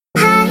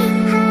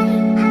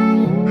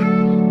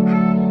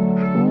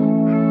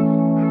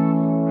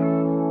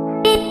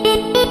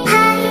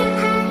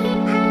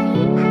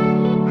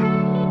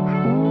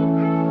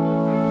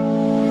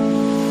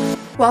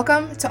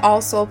Welcome to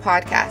All Soul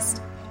Podcast.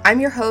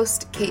 I'm your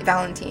host, Kate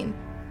Valentine.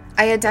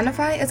 I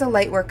identify as a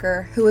light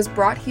worker who was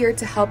brought here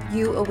to help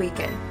you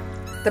awaken.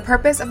 The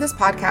purpose of this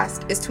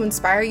podcast is to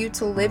inspire you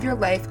to live your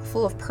life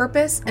full of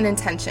purpose and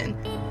intention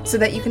so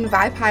that you can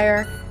vibe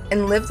higher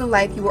and live the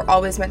life you were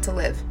always meant to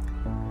live.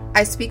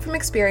 I speak from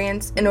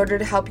experience in order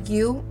to help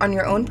you on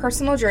your own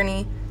personal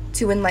journey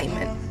to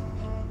enlightenment.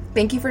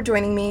 Thank you for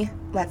joining me.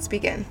 Let's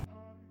begin.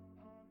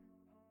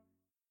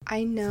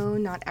 I know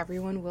not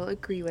everyone will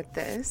agree with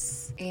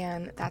this,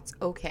 and that's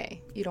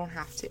okay. You don't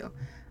have to.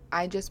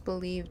 I just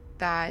believe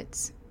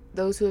that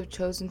those who have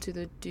chosen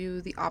to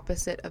do the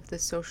opposite of the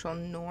social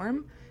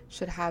norm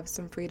should have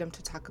some freedom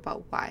to talk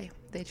about why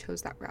they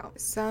chose that route.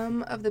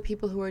 Some of the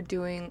people who are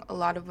doing a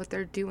lot of what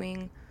they're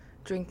doing,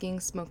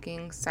 drinking,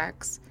 smoking,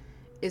 sex,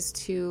 is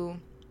to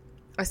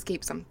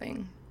escape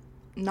something.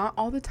 Not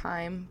all the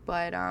time,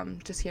 but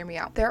just hear me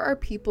out. There are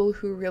people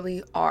who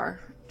really are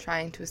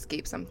trying to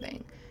escape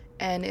something.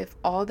 And if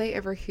all they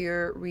ever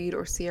hear, read,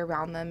 or see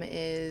around them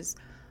is,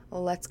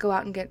 let's go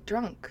out and get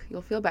drunk,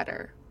 you'll feel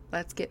better.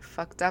 Let's get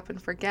fucked up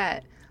and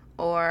forget.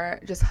 Or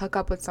just hook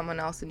up with someone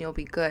else and you'll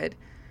be good.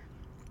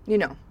 You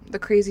know, the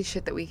crazy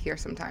shit that we hear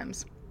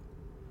sometimes.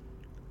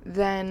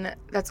 Then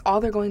that's all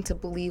they're going to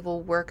believe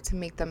will work to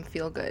make them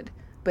feel good.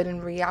 But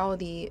in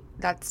reality,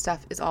 that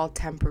stuff is all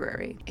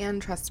temporary.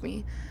 And trust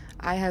me,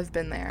 I have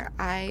been there.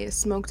 I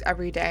smoked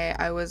every day.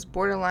 I was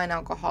borderline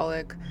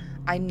alcoholic.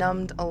 I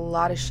numbed a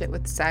lot of shit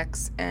with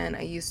sex, and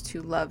I used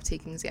to love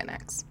taking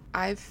Xanax.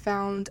 I've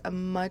found a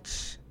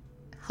much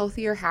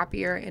healthier,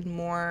 happier, and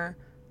more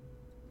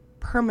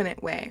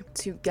permanent way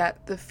to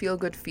get the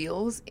feel-good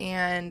feels,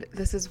 and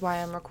this is why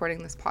I'm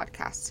recording this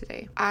podcast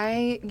today.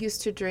 I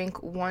used to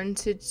drink 1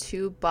 to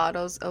 2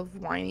 bottles of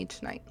wine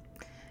each night,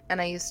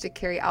 and I used to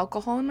carry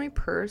alcohol in my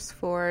purse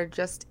for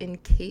just in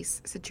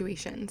case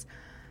situations.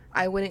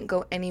 I wouldn't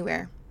go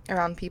anywhere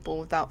around people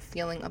without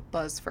feeling a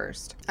buzz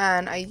first.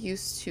 And I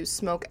used to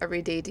smoke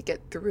every day to get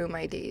through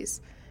my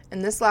days.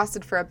 And this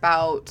lasted for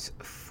about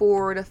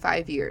 4 to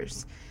 5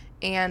 years.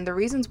 And the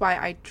reasons why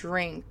I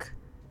drank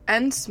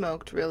and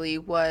smoked really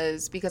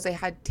was because I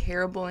had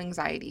terrible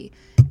anxiety.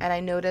 And I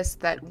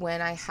noticed that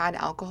when I had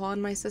alcohol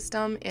in my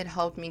system, it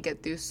helped me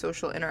get through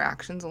social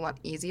interactions a lot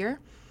easier.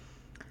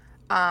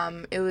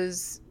 It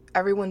was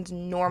everyone's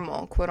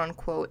normal, quote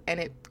unquote, and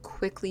it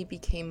quickly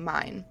became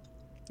mine.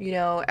 You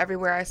know,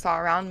 everywhere I saw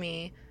around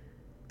me,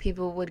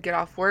 people would get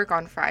off work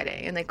on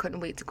Friday and they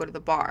couldn't wait to go to the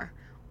bar.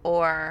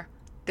 Or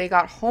they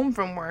got home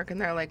from work and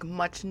they're like,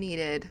 much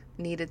needed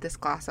this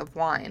glass of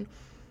wine.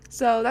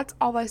 So that's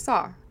all I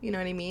saw, you know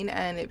what I mean?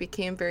 And it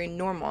became very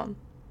normal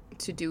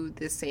to do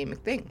the same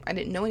thing. I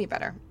didn't know any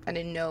better. I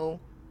didn't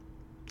know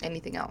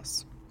anything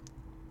else.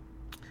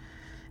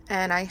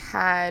 And I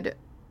had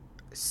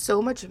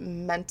so much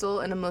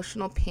mental and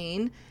emotional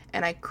pain,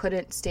 and I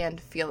couldn't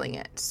stand feeling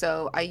it.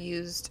 So I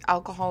used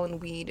alcohol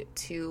and weed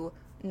to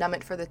numb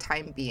it for the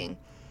time being.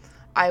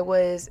 I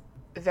was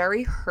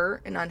very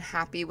hurt and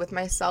unhappy with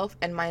myself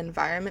and my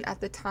environment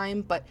at the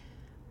time, but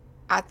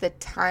at the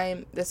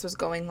time this was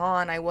going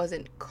on, I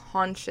wasn't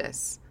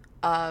conscious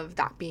of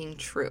that being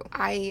true.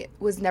 I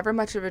was never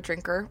much of a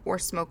drinker or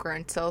smoker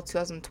until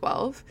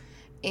 2012,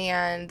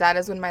 and that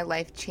is when my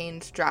life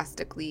changed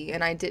drastically,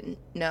 and I didn't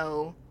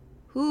know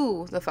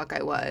who the fuck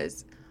I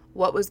was,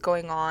 what was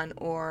going on,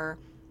 or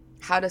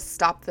how to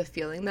stop the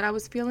feeling that I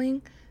was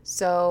feeling.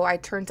 So I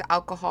turned to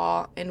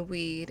alcohol and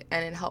weed,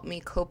 and it helped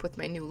me cope with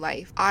my new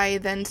life. I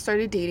then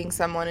started dating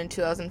someone in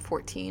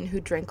 2014 who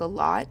drank a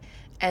lot,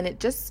 and it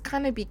just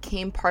kind of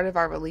became part of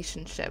our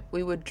relationship.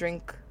 We would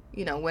drink,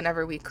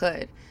 whenever we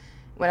could.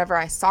 Whenever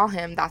I saw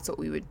him, that's what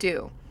we would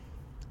do.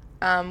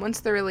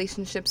 Once the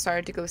relationship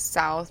started to go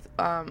south,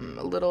 I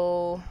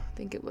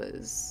think it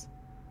was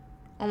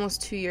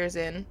almost 2 years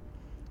in,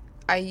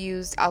 I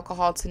used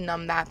alcohol to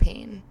numb that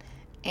pain,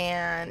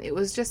 and it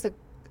was just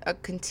a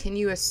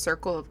continuous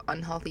circle of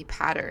unhealthy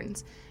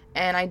patterns,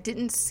 and I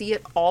didn't see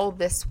it all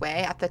this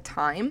way at the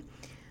time,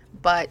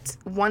 but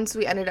once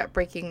we ended up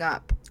breaking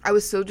up, I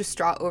was so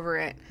distraught over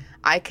it.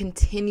 I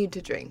continued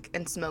to drink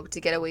and smoke to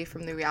get away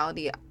from my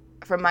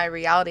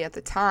reality at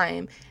the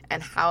time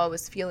and how I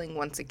was feeling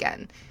once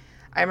again.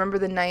 I remember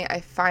the night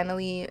I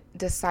finally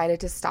decided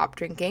to stop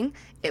drinking.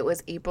 It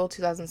was April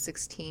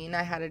 2016.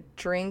 I had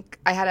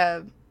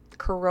a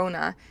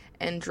Corona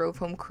and drove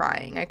home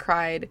crying. I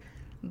cried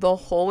the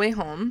whole way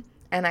home,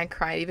 and I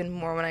cried even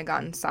more when I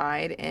got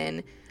inside,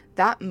 and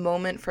that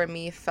moment for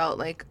me felt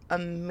like a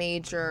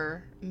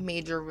major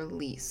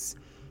release.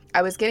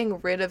 I was getting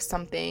rid of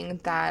something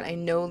that I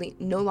no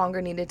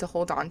longer needed to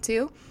hold on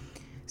to.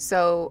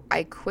 So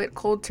I quit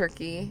cold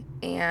turkey,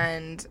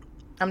 and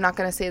I'm not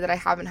going to say that I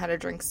haven't had a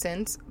drink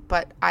since,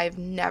 but I've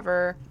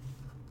never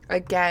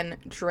again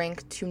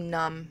drank to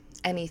numb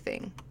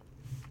anything.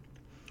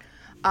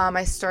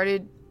 I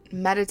started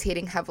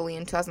meditating heavily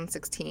in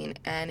 2016,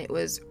 and it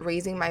was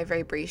raising my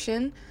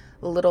vibration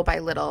little by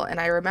little. And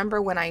I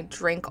remember when I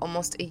drank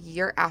almost a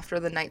year after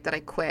the night that I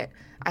quit,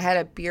 I had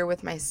a beer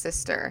with my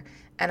sister,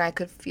 and I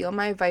could feel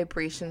my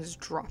vibrations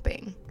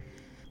dropping.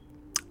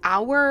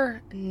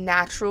 Our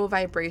natural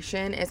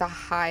vibration is a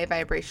high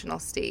vibrational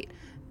state.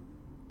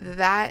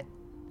 That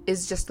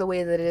is just the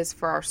way that it is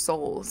for our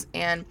souls.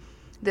 And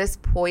this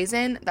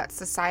poison that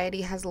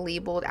society has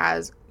labeled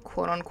as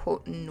quote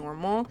unquote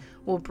normal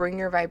will bring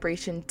your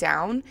vibration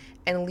down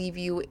and leave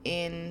you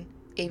in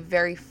a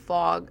very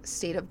fog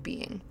state of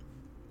being.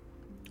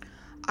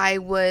 I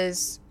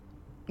was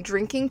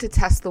drinking to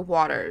test the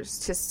waters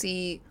to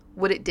see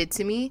what it did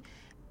to me.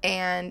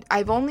 And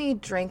I've only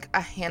drank a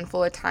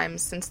handful of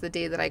times since the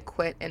day that I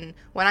quit. And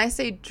when I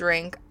say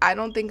drink, I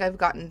don't think I've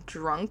gotten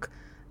drunk.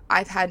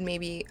 I've had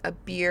maybe a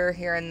beer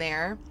here and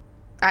there.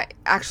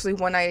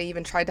 One night I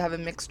even tried to have a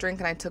mixed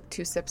drink and I took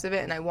 2 sips of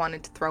it and I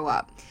wanted to throw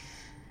up.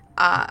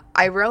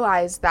 I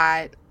realized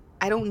that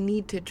I don't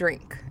need to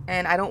drink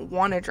and I don't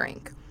want to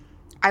drink.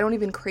 I don't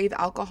even crave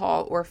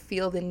alcohol or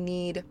feel the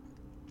need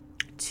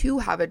to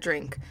have a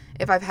drink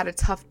if I've had a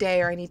tough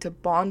day or I need to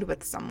bond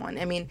with someone.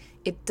 I mean,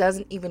 it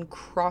doesn't even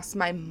cross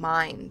my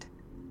mind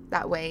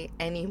that way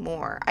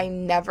anymore. I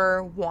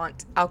never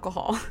want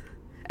alcohol,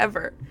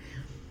 ever.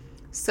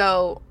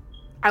 So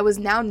I was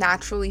now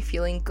naturally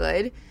feeling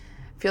good,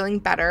 feeling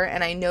better,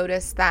 and I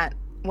noticed that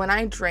when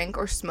I drank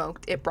or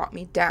smoked, it brought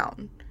me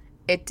down.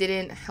 It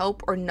didn't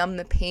help or numb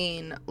the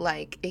pain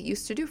like it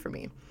used to do for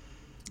me.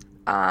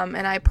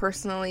 And I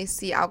personally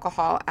see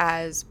alcohol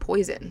as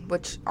poison,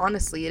 which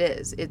honestly it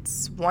is.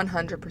 It's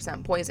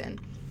 100% poison.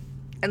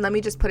 And let me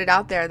just put it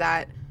out there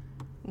that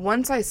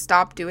once I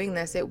stopped doing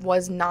this, it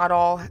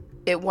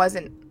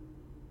wasn't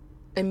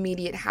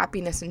immediate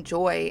happiness and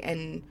joy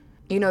and,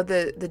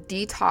 the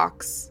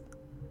detox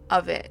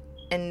of it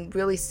and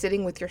really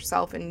sitting with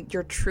yourself and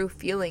your true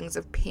feelings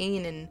of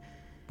pain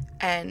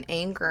and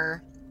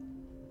anger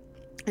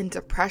and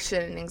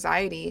depression and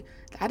anxiety.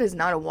 That is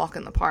not a walk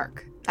in the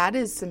park. That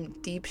is some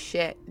deep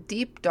shit,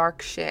 deep,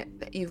 dark shit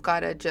that you've got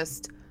to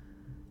just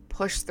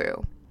push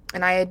through.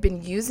 And I had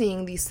been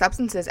using these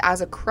substances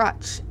as a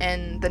crutch.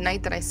 And the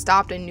night that I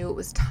stopped, I knew it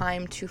was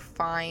time to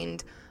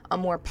find a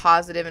more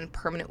positive and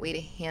permanent way to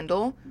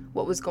handle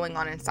what was going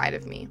on inside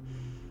of me.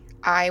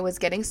 I was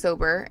getting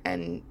sober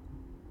and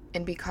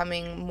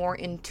becoming more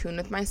in tune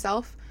with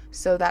myself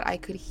so that I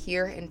could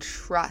hear and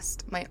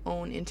trust my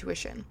own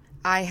intuition.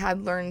 I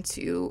had learned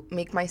to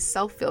make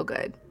myself feel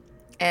good.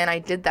 And I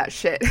did that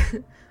shit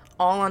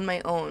all on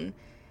my own.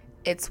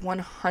 It's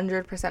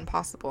 100%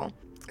 possible.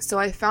 So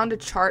I found a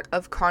chart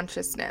of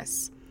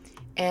consciousness,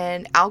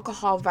 and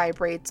alcohol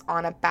vibrates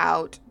on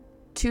about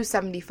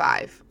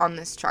 275 on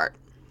this chart.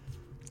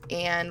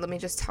 And let me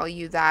just tell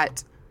you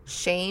that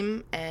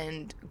shame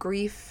and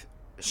grief,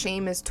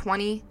 shame is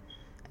 20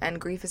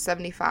 and grief is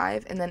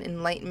 75. And then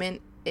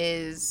enlightenment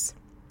is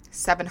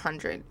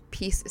 700.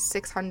 Peace is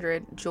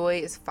 600. Joy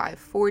is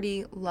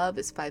 540. Love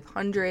is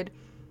 500.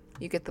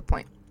 You get the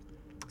point.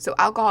 So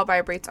alcohol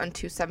vibrates on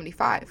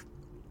 275.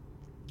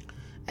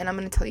 And I'm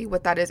going to tell you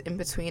what that is in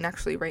between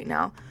actually right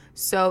now.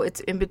 So it's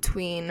in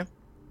between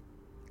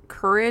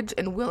courage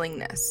and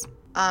willingness.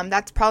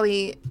 That's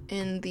probably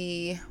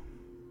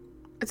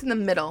it's in the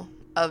middle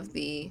of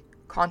the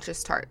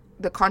consciousness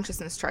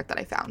chart that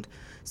I found.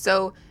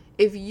 So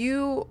if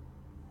you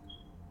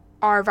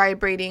are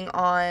vibrating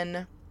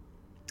on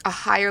a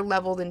higher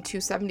level than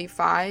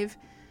 275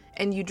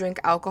 and you drink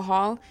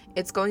alcohol,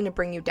 it's going to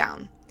bring you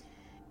down.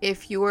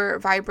 If you're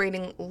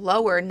vibrating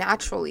lower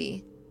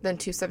naturally than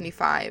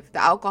 275, the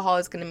alcohol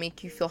is going to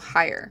make you feel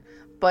higher.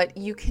 But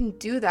you can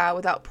do that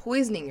without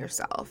poisoning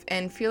yourself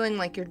and feeling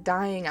like you're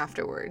dying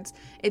afterwards.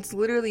 It's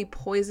literally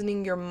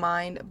poisoning your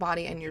mind,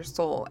 body, and your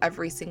soul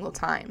every single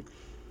time.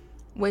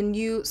 When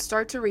you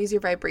start to raise your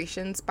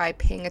vibrations by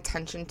paying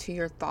attention to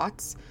your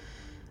thoughts,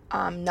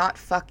 not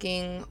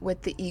fucking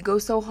with the ego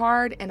so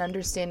hard and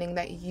understanding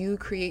that you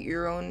create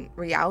your own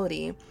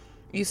reality,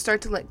 you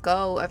start to let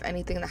go of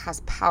anything that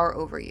has power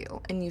over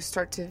you, and you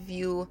start to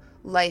view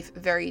life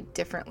very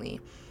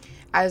differently.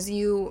 As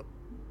you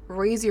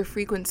raise your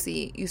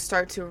frequency, you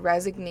start to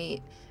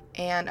resonate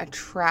and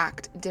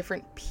attract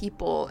different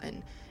people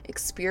and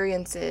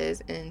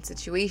experiences and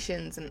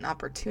situations and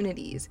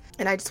opportunities.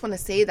 And I just want to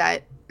say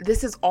that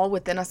this is all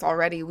within us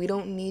already. We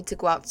don't need to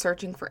go out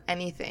searching for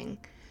anything.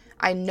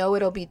 I know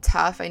it'll be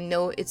tough. I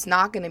know it's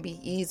not going to be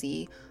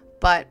easy,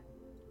 but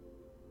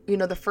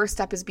the first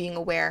step is being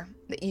aware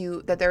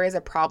that there is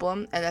a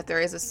problem and that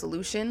there is a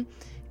solution,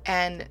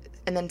 and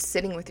then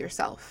sitting with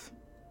yourself,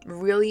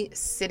 really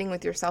sitting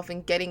with yourself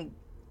and getting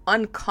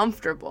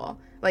uncomfortable,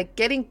 like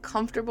getting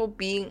comfortable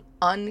being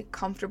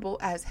uncomfortable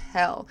as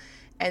hell.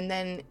 And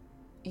then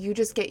you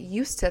just get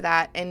used to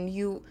that, and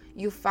you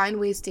find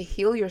ways to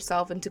heal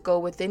yourself and to go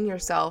within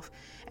yourself.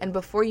 And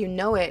before you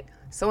know it,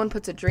 someone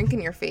puts a drink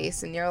in your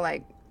face and you're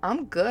like,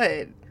 I'm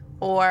good.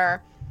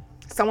 Or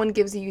someone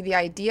gives you the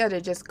idea to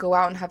just go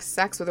out and have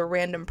sex with a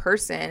random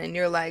person and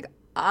you're like,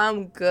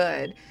 I'm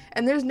good.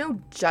 And there's no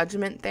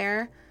judgment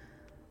there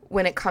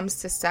when it comes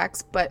to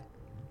sex, but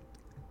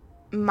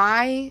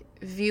my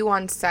view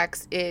on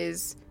sex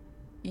is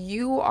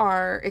you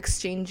are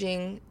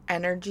exchanging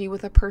energy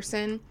with a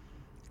person,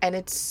 and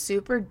it's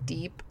super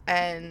deep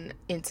and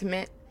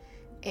intimate,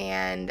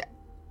 and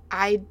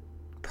I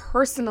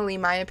personally,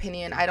 my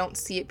opinion, I don't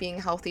see it being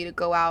healthy to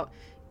go out,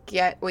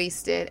 get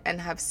wasted,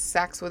 and have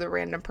sex with a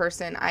random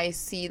person. I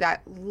see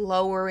that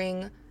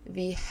lowering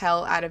the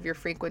hell out of your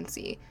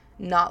frequency,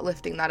 not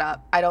lifting that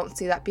up. I don't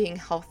see that being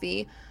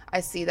healthy. I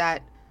see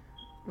that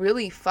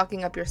really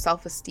fucking up your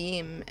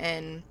self-esteem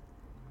and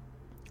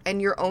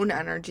your own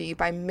energy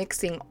by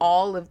mixing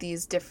all of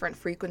these different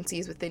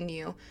frequencies within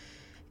you.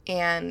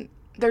 And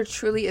there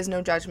truly is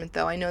no judgment,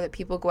 though. I know that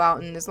people go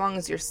out, and as long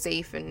as you're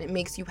safe and it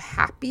makes you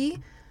happy,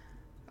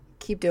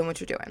 keep doing what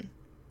you're doing.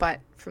 But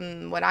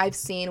from what I've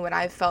seen, what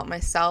I've felt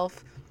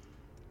myself,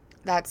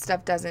 that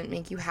stuff doesn't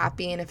make you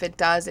happy. And if it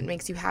does, it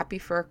makes you happy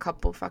for a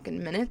couple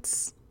fucking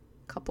minutes,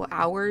 couple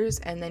hours,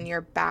 and then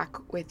you're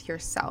back with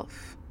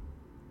yourself.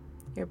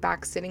 You're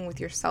back sitting with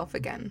yourself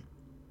again.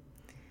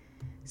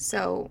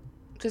 So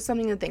just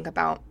something to think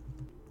about.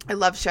 I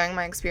love sharing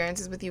my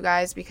experiences with you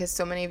guys because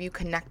so many of you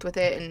connect with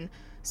it, and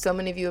so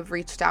many of you have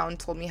reached out and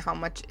told me how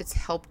much it's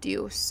helped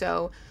you.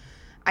 So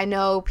I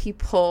know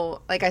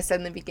people, like I said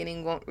in the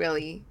beginning, won't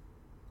really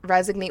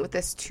resonate with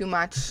this too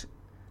much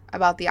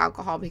about the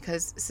alcohol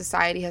because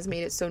society has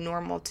made it so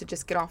normal to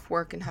just get off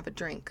work and have a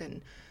drink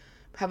and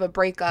have a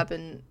breakup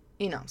and,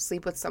 you know,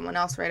 sleep with someone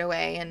else right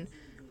away. And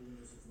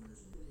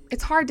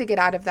it's hard to get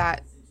out of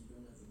that,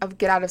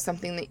 get out of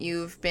something that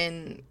you've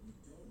been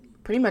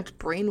pretty much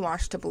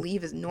brainwashed to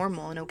believe is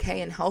normal and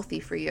okay and healthy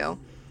for you.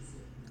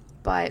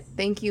 But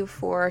thank you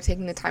for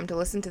taking the time to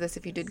listen to this.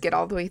 If you did get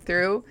all the way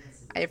through,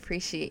 I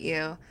appreciate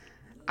you.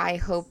 I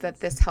hope that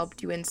this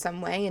helped you in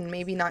some way, and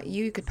maybe not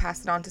you, you could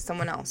pass it on to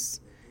someone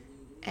else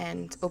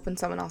and open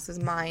someone else's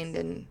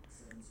mind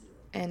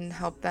and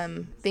help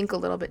them think a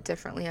little bit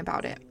differently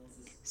about it.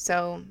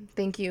 So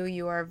thank you.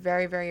 You are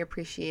very, very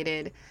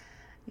appreciated.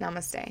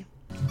 Namaste.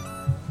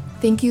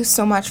 Thank you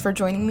so much for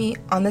joining me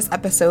on this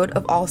episode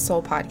of All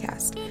Soul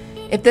Podcast.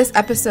 If this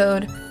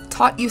episode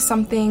taught you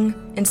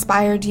something,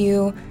 inspired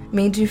you,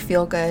 made you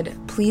feel good,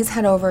 please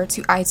head over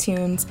to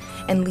iTunes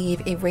and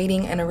leave a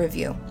rating and a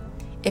review.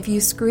 If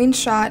you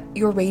screenshot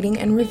your rating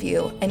and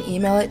review and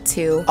email it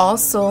to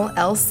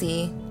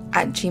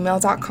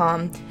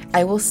allsoullc@gmail.com,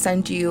 I will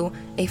send you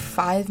a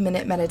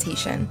 5-minute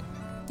meditation.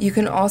 You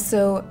can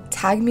also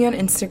tag me on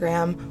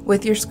Instagram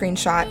with your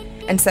screenshot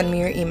and send me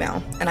your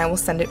email, and I will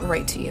send it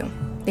right to you.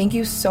 Thank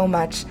you so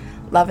much.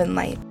 Love and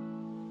light.